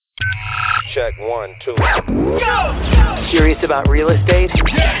Check 1, 2. Go! Curious about real estate?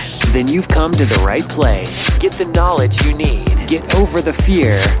 Yes! Then you've come to the right place. Get the knowledge you need. Get over the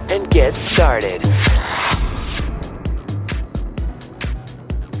fear and get started.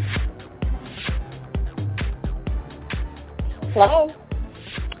 Hello.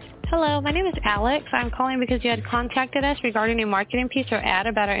 Hello, my name is Alex. I'm calling because you had contacted us regarding a marketing piece or ad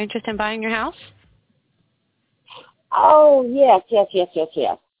about our interest in buying your house. Oh, yes.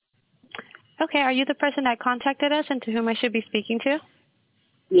 Okay, are you the person that contacted us and to whom I should be speaking to?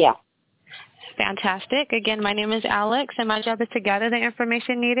 Yeah. Fantastic. Again, my name is Alex, and my job is to gather the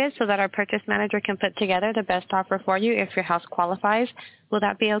information needed so that our purchase manager can put together the best offer for you if your house qualifies. Will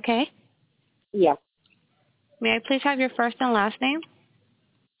that be okay? Yeah. May I please have your first and last name?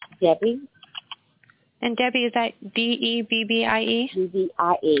 Debbie. And Debbie, is that Debbie? Debbie.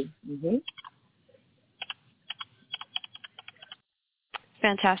 Mm-hmm.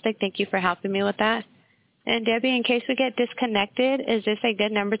 Fantastic. Thank you for helping me with that. And Debbie, in case we get disconnected, is this a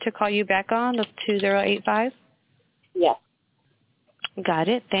good number to call you back on, the 2085? Yes. Got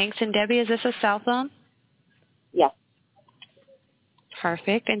it. Thanks. And Debbie, is this a cell phone? Yes.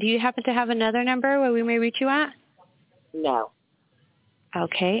 Perfect. And do you happen to have another number where we may reach you at? No.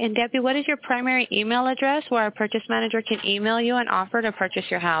 Okay. And Debbie, what is your primary email address where our purchase manager can email you an offer to purchase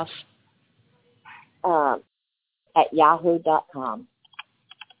your house? At yahoo.com.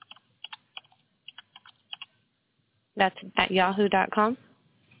 That's at yahoo.com?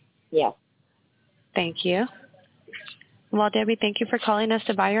 Yes. Thank you. Well, Debbie, thank you for calling us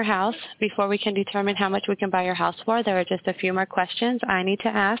to buy your house. Before we can determine how much we can buy your house for, there are just a few more questions I need to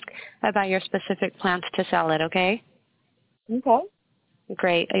ask about your specific plans to sell it, okay? Okay.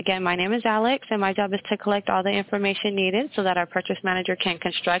 Great. Again, my name is Alex, and my job is to collect all the information needed so that our purchase manager can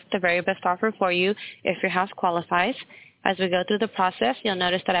construct the very best offer for you if your house qualifies. As we go through the process, you'll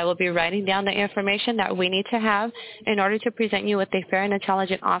notice that I will be writing down the information that we need to have in order to present you with a fair and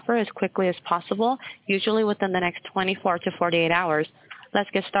intelligent offer as quickly as possible, usually within the next 24 to 48 hours.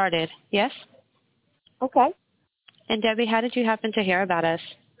 Let's get started. Yes? Okay. And Debbie, how did you happen to hear about us?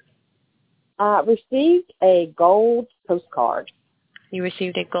 Received a gold postcard. You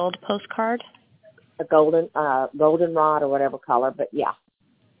received a gold postcard? A goldenrod or whatever color, but yeah.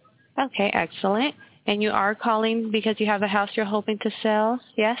 Okay, excellent. And you are calling because you have a house you're hoping to sell,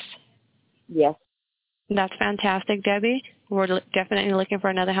 yes? Yes. That's fantastic, Debbie. We're definitely looking for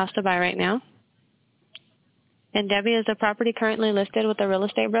another house to buy right now. And Debbie, is the property currently listed with a real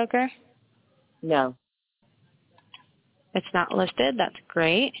estate broker? No. It's not listed. That's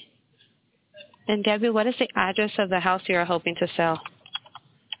great. And Debbie, what is the address of the house you're hoping to sell?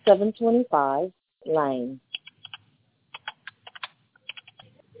 725 Lane.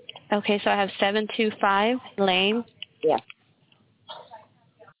 Okay, so I have 725 Lane. Yes.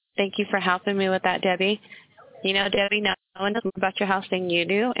 Thank you for helping me with that, Debbie. You know, Debbie, no one knows more about your house than you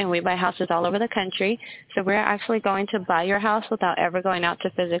do, and we buy houses all over the country. So we're actually going to buy your house without ever going out to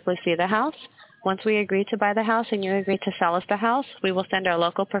physically see the house. Once we agree to buy the house and you agree to sell us the house, we will send our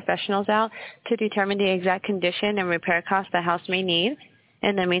local professionals out to determine the exact condition and repair costs the house may need.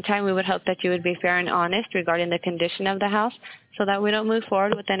 In the meantime, we would hope that you would be fair and honest regarding the condition of the house so that we don't move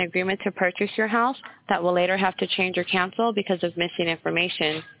forward with an agreement to purchase your house that will later have to change or cancel because of missing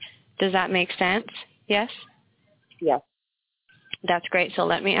information. Does that make sense? Yes? Yes. That's great. So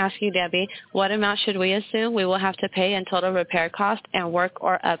let me ask you, Debbie, what amount should we assume we will have to pay in total repair cost and work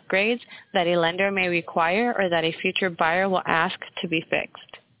or upgrades that a lender may require or that a future buyer will ask to be fixed?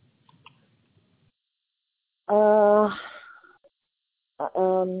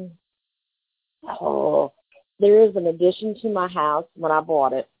 There is an addition to my house when I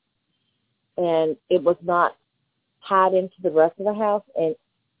bought it, and it was not tied into the rest of the house, and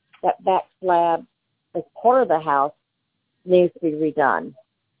that back slab as part of the house needs to be redone.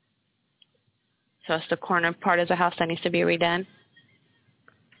 So it's the corner part of the house that needs to be redone?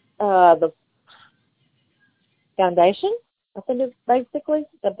 The foundation, I think it's basically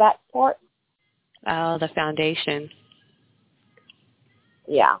the back part. Oh, the foundation.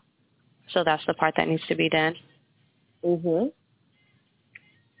 Yeah. So that's the part that needs to be done? Mm-hmm.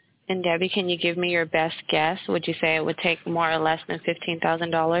 And Debbie, can you give me your best guess? Would you say it would take more or less than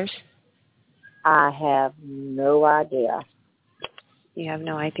 $15,000? I have no idea. You have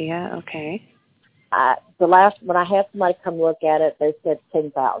no idea? Okay. When I had somebody come look at it, they said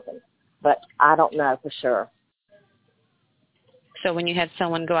 10,000, but I don't know for sure. So when you had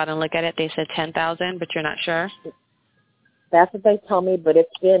someone go out and look at it, they said 10,000, but you're not sure? That's what they told me, but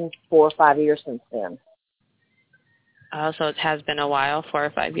it's been 4 or 5 years since then. Oh, so it has been a while, 4 or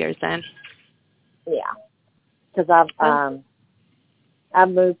 5 years then? Yeah, because I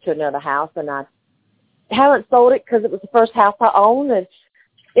moved to another house, and I haven't sold it because it was the first house I owned, and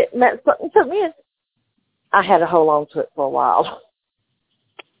it meant something to me. And I had to hold on to it for a while.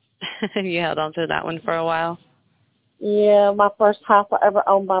 You held on to that one for a while. Yeah, my first house I ever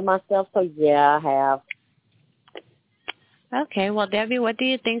owned by myself, so yeah, I have. Okay, well, Debbie, what do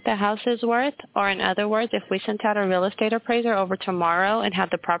you think the house is worth? Or in other words, if we sent out a real estate appraiser over tomorrow and had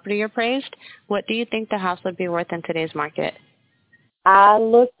the property appraised, what do you think the house would be worth in today's market? I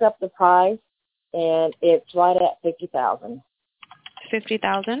looked up the price, and it's right at $50,000.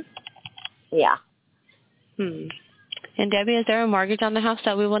 50,000? Yeah. And Debbie, is there a mortgage on the house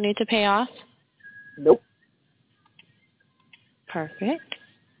that we will need to pay off? Nope. Perfect.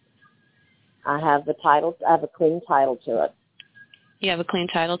 I have the title. I have a clean title to it. You have a clean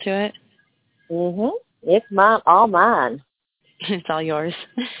title to it? It's mine, all mine. It's all yours.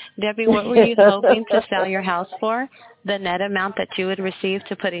 Debbie, what were you hoping to sell your house for? The net amount that you would receive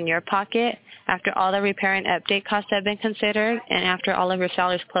to put in your pocket after all the repair and update costs have been considered and after all of your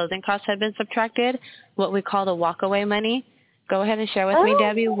seller's closing costs have been subtracted, what we call the walkaway money. Go ahead and share with me,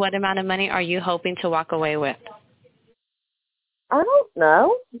 Debbie, what amount of money are you hoping to walk away with? I don't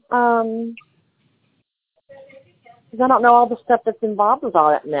know. Because I don't know all the stuff that's involved with all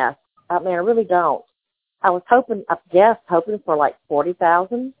that mess. I mean, I really don't. I was hoping for like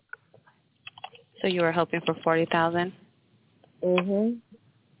 $40,000. So you were hoping for $40,000? Mm-hmm.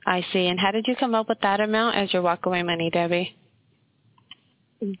 I see. And how did you come up with that amount as your walkaway money, Debbie?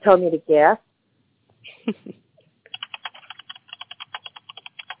 You told me to guess.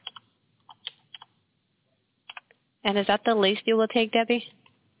 And is that the least you will take, Debbie?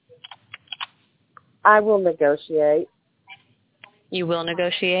 I will negotiate. You will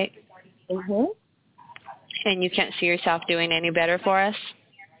negotiate? Mm-hmm. And you can't see yourself doing any better for us?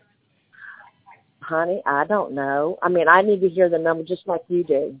 Honey, I don't know. I mean, I need to hear the number just like you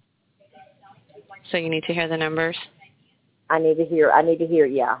do. So you need to hear the numbers? I need to hear,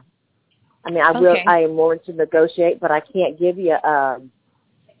 yeah. I mean, Okay. I am willing to negotiate, but I can't give you a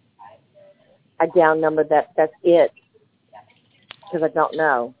down number that's it, because I don't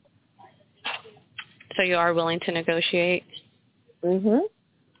know. So you are willing to negotiate? Mm-hmm.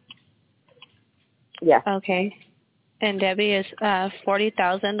 Yeah. Okay. And Debbie, is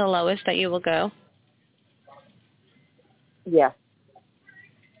 $40,000 the lowest that you will go? Yeah.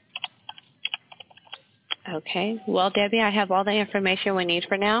 Okay. Well, Debbie, I have all the information we need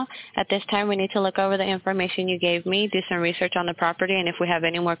for now. At this time, we need to look over the information you gave me, do some research on the property, and if we have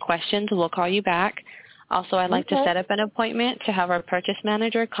any more questions, we'll call you back. Also, I'd like to set up an appointment to have our purchase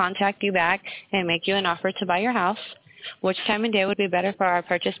manager contact you back and make you an offer to buy your house. Which time and day would be better for our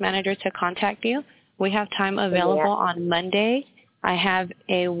purchase manager to contact you? We have time available on Monday. I have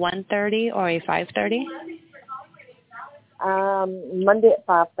a 1:30 or a 5:30. Monday at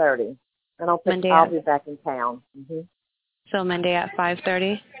 5:30. I don't think I'll be back in town. Mm-hmm. So Monday at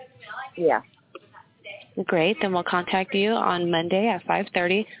 5:30? Yeah. Great. Then we'll contact you on Monday at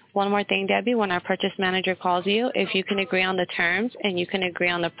 5:30. One more thing, Debbie. When our purchase manager calls you, if you can agree on the terms and you can agree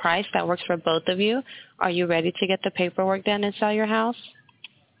on the price that works for both of you, are you ready to get the paperwork done and sell your house?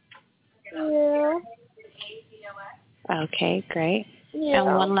 Yeah. Okay, great. Yeah.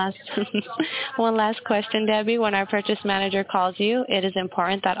 And one last question, Debbie. When our purchase manager calls you, it is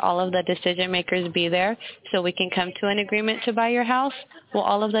important that all of the decision makers be there so we can come to an agreement to buy your house. Will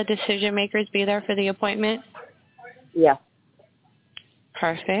all of the decision makers be there for the appointment? Yeah.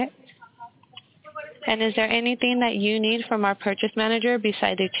 Perfect. And is there anything that you need from our purchase manager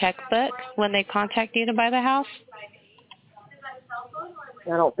besides a checkbook when they contact you to buy the house?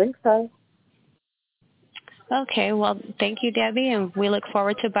 I don't think so. Okay, well, thank you, Debbie, and we look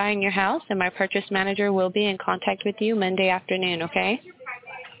forward to buying your house, and my purchase manager will be in contact with you Monday afternoon, okay?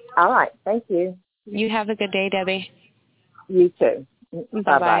 All right. Thank you. You have a good day, Debbie. You too.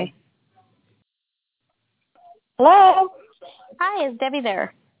 Bye-bye. Hello? Hi, is Debbie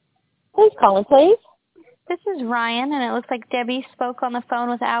there? Who's calling, please? This is Ryan, and it looks like Debbie spoke on the phone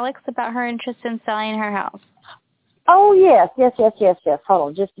with Alex about her interest in selling her house. Oh, yes. Hold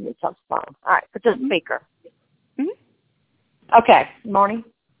on, just give me some phone. All right, put the speaker. Mm-hmm. Okay. Morning.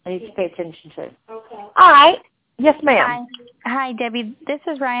 I need to pay attention to. Okay. All right. Yes, ma'am. Hi, Debbie. This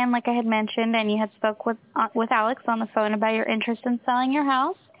is Ryan, like I had mentioned, and you had spoke with Alex on the phone about your interest in selling your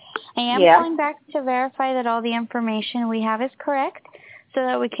house. I am calling back to verify that all the information we have is correct so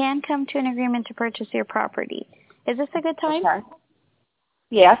that we can come to an agreement to purchase your property. Is this a good time? Okay.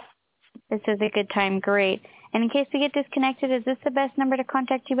 Yes. This is a good time. Great. And in case we get disconnected, is this the best number to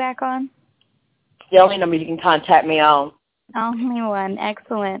contact you back on? The only number you can contact me on. Only one.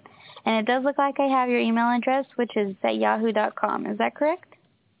 Excellent. And it does look like I have your email address, which is at yahoo.com. Is that correct?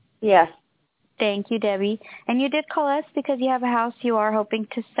 Yes. Thank you, Debbie. And you did call us because you have a house you are hoping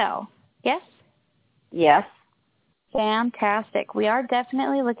to sell. Yes? Yes. Fantastic. We are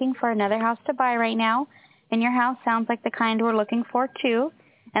definitely looking for another house to buy right now. And your house sounds like the kind we're looking for, too.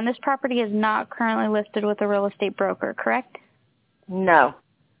 And this property is not currently listed with a real estate broker, correct? No.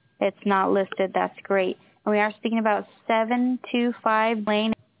 It's not listed. That's great. And we are speaking about 725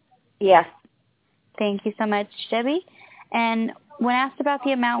 Lane. Yes. Thank you so much, Debbie. And when asked about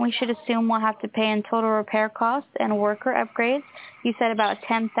the amount we should assume we'll have to pay in total repair costs and worker upgrades, you said about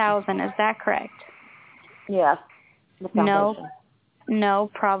 $10,000. Is that correct? Yes. No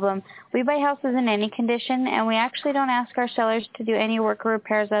problem. We buy houses in any condition, and we actually don't ask our sellers to do any work or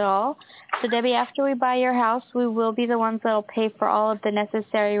repairs at all. So, Debbie, after we buy your house, we will be the ones that will pay for all of the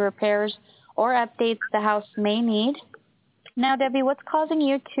necessary repairs or updates the house may need. Now, Debbie, what's causing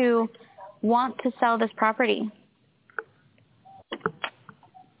you to want to sell this property?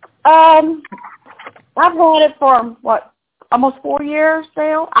 I've had it for, almost 4 years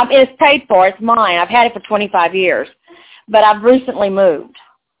now? It's paid for. It's mine. I've had it for 25 years. But I've recently moved.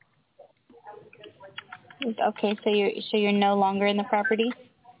 Okay, so you're no longer in the property?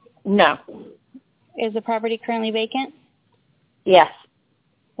 No. Is the property currently vacant? Yes.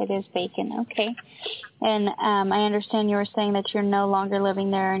 It is vacant, okay. And I understand you were saying that you're no longer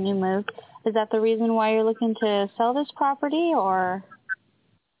living there and you moved. Is that the reason why you're looking to sell this property, or?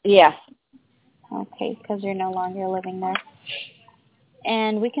 Yes. Okay, because you're no longer living there.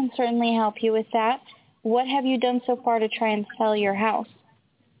 And we can certainly help you with that. What have you done so far to try and sell your house?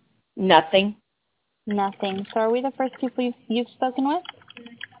 Nothing. Nothing. So are we the first people you've spoken with?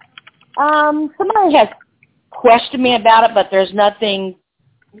 Somebody has questioned me about it, but there's nothing.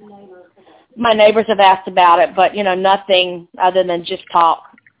 My neighbors have asked about it, but, nothing other than just talk.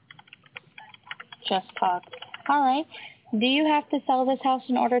 Just talk. All right. Do you have to sell this house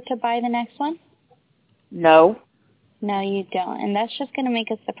in order to buy the next one? No. No, you don't. And that's just going to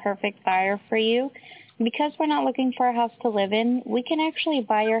make us the perfect buyer for you. Because we're not looking for a house to live in, we can actually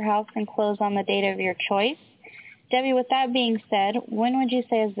buy your house and close on the date of your choice. Debbie, with that being said, when would you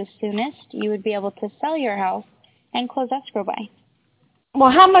say is the soonest you would be able to sell your house and close escrow by? Well,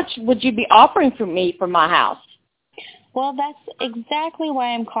 how much would you be offering for me for my house? Well, that's exactly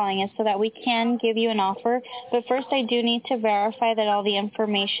why I'm calling, is so that we can give you an offer. But first, I do need to verify that all the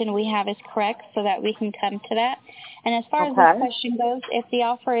information we have is correct so that we can come to that. And as far as this question goes, if the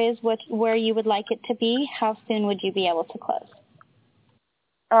offer is where you would like it to be, how soon would you be able to close?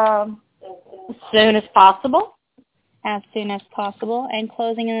 As soon as possible. As soon as possible. And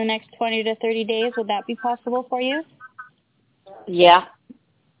closing in the next 20 to 30 days, would that be possible for you? Yeah.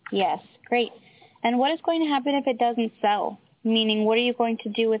 Yes, great. And what is going to happen if it doesn't sell? Meaning, what are you going to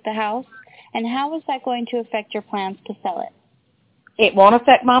do with the house? And how is that going to affect your plans to sell it? It won't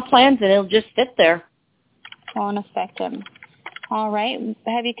affect my plans, and it'll just sit there. Won't affect them. All right.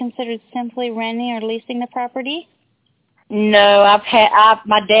 Have you considered simply renting or leasing the property? No,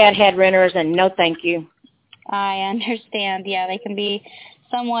 my dad had renters, and no thank you. I understand. Yeah, they can be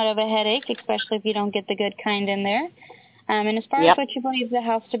somewhat of a headache, especially if you don't get the good kind in there. And as far as what you believe the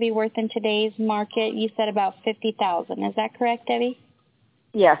house to be worth in today's market, you said about $50,000. Is that correct, Debbie?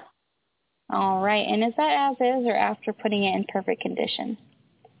 Yes. All right. And is that as is or after putting it in perfect condition?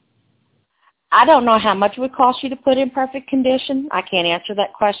 I don't know how much it would cost you to put in perfect condition. I can't answer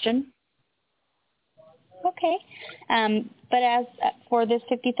that question. Okay. But as for this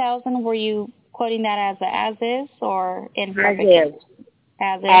 $50,000, were you quoting that as is or in perfect condition?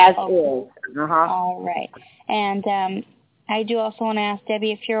 As is. As is. All right. And I do also want to ask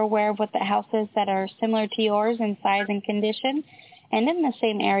Debbie if you're aware of what the houses that are similar to yours in size and condition and in the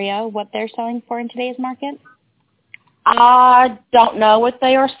same area, what they're selling for in today's market? I don't know what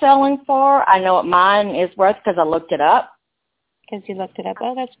they are selling for. I know what mine is worth because I looked it up. Because you looked it up.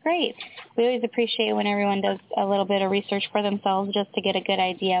 Oh, that's great. We always appreciate when everyone does a little bit of research for themselves just to get a good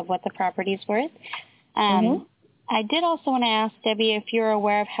idea of what the property's worth. I did also want to ask Debbie if you're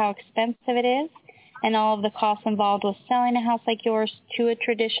aware of how expensive it is and all of the costs involved with selling a house like yours to a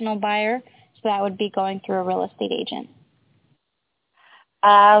traditional buyer. So that would be going through a real estate agent.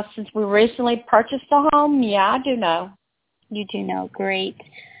 Since we recently purchased a home, yeah, I do know. You do know. Great.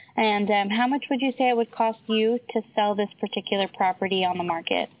 And how much would you say it would cost you to sell this particular property on the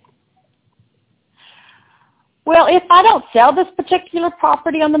market? Well, if I don't sell this particular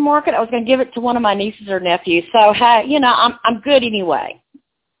property on the market, I was going to give it to one of my nieces or nephews. So, I'm good anyway.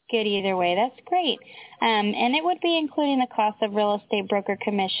 good either way. That's great. And it would be including the cost of real estate broker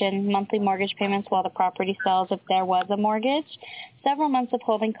commission, monthly mortgage payments while the property sells if there was a mortgage, several months of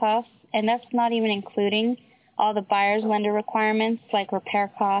holding costs, and that's not even including all the buyer's lender requirements like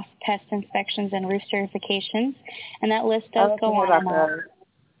repair costs, pest inspections, and roof certifications. And that list does go on and on.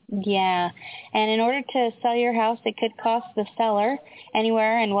 Yeah. And in order to sell your house, it could cost the seller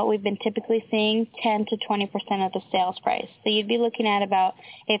anywhere, and what we've been typically seeing, 10 to 20% of the sales price. So you'd be looking at about,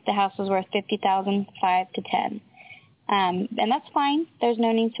 if the house was worth $50,000, 5 to 10. And that's fine. There's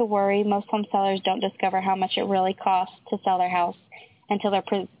no need to worry. Most home sellers don't discover how much it really costs to sell their house until they're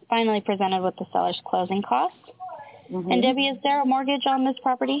finally presented with the seller's closing costs. Mm-hmm. And Debbie, is there a mortgage on this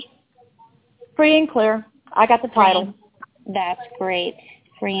property? Free and clear. I got the title. That's great.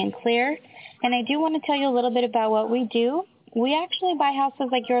 Free and clear. And I do want to tell you a little bit about what we do. We actually buy houses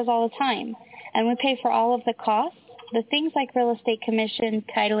like yours all the time, and we pay for all of the costs, the things like real estate commission,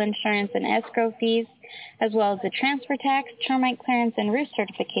 title insurance, and escrow fees, as well as the transfer tax, termite clearance, and roof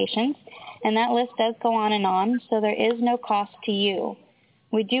certifications. And that list does go on and on, so there is no cost to you.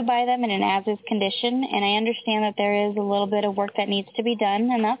 We do buy them in an as-is condition, and I understand that there is a little bit of work that needs to be done,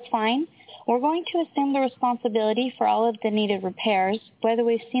 and that's fine. We're going to assume the responsibility for all of the needed repairs, whether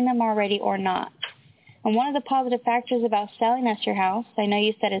we've seen them already or not. And one of the positive factors about selling us your house, I know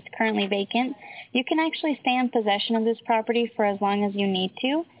you said it's currently vacant, you can actually stay in possession of this property for as long as you need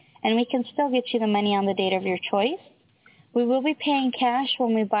to, and we can still get you the money on the date of your choice. We will be paying cash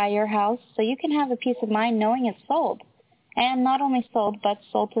when we buy your house, so you can have a peace of mind knowing it's sold. And not only sold, but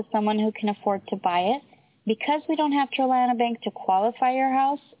sold to someone who can afford to buy it. Because we don't have to rely on a bank to qualify your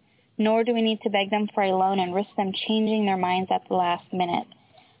house, nor do we need to beg them for a loan and risk them changing their minds at the last minute.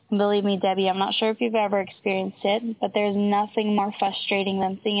 Believe me, Debbie, I'm not sure if you've ever experienced it, but there's nothing more frustrating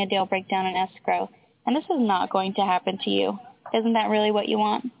than seeing a deal break down in escrow. And this is not going to happen to you. Isn't that really what you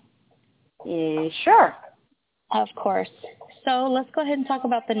want? Sure. Of course. So let's go ahead and talk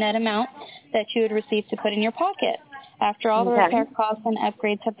about the net amount that you would receive to put in your pocket. After all the repair costs and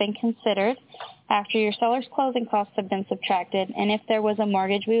upgrades have been considered, after your seller's closing costs have been subtracted, and if there was a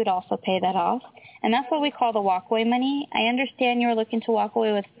mortgage, we would also pay that off. And that's what we call the walkaway money. I understand you're looking to walk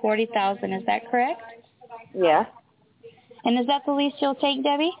away with $40,000. Is that correct? Yeah. And is that the least you'll take,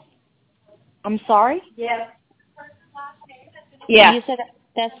 Debbie? I'm sorry? Yes. Yeah. You said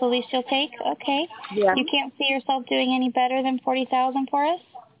that's the least you'll take? Okay. Yeah. You can't see yourself doing any better than $40,000 for us?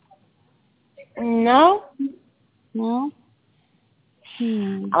 No. No?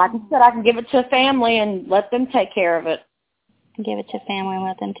 Like I said, I can give it to a family and let them take care of it. Give it to family and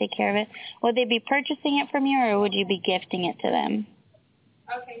let them take care of it. Would they be purchasing it from you, or would you be gifting it to them?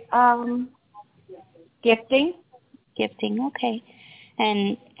 Gifting. Gifting, okay.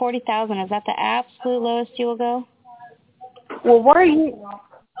 And $40,000, is that the absolute lowest you will go? Well,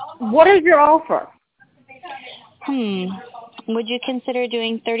 what is your offer? Would you consider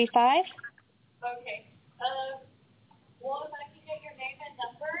doing 35?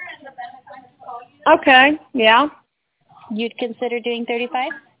 Okay, yeah. You'd consider doing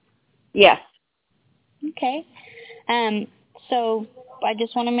 35? Yes. Okay. So I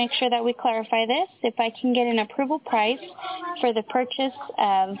just want to make sure that we clarify this. If I can get an approval price for the purchase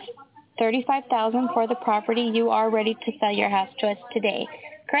of $35,000 for the property, you are ready to sell your house to us today,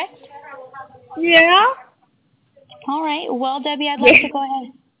 correct? Yeah. All right. Well, Debbie, I'd like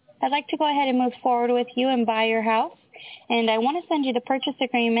to go ahead and move forward with you and buy your house. And I want to send you the purchase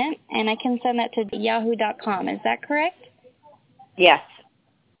agreement, and I can send that to yahoo.com. Is that correct? Yes.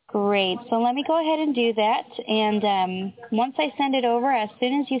 Great. So let me go ahead and do that. And once I send it over, as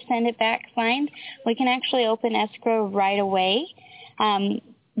soon as you send it back signed, we can actually open escrow right away. Do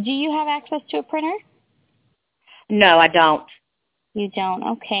you have access to a printer? No, I don't. You don't.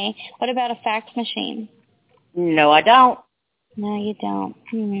 Okay. What about a fax machine? No, I don't. No, you don't.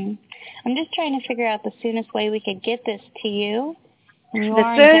 I'm just trying to figure out the soonest way we could get this to you. And you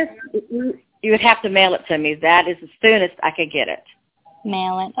would have to mail it to me. That is the soonest I could get it.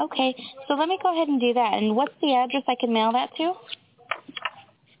 Mail it. Okay. So let me go ahead and do that. And what's the address I can mail that to?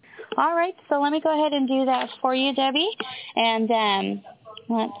 All right. So let me go ahead and do that for you, Debbie. And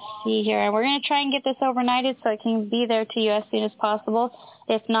let's see here. We're going to try and get this overnighted so it can be there to you as soon as possible.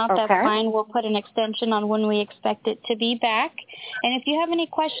 If not, that's fine. We'll put an extension on when we expect it to be back. And if you have any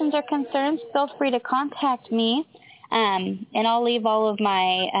questions or concerns, feel free to contact me. And I'll leave all of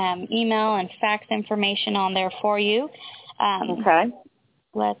my email and fax information on there for you.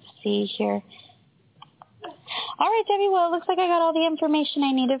 Let's see here. All right, Debbie. Well, it looks like I got all the information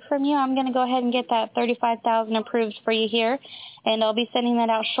I needed from you. I'm going to go ahead and get that $35,000 approved for you here, and I'll be sending that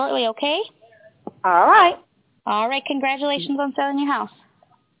out shortly, okay? All right. All right. Congratulations on selling your house.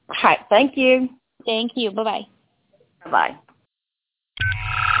 All right. Thank you. Thank you. Bye-bye. Bye-bye.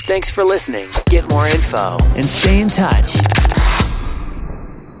 Thanks for listening. Get more info and stay in touch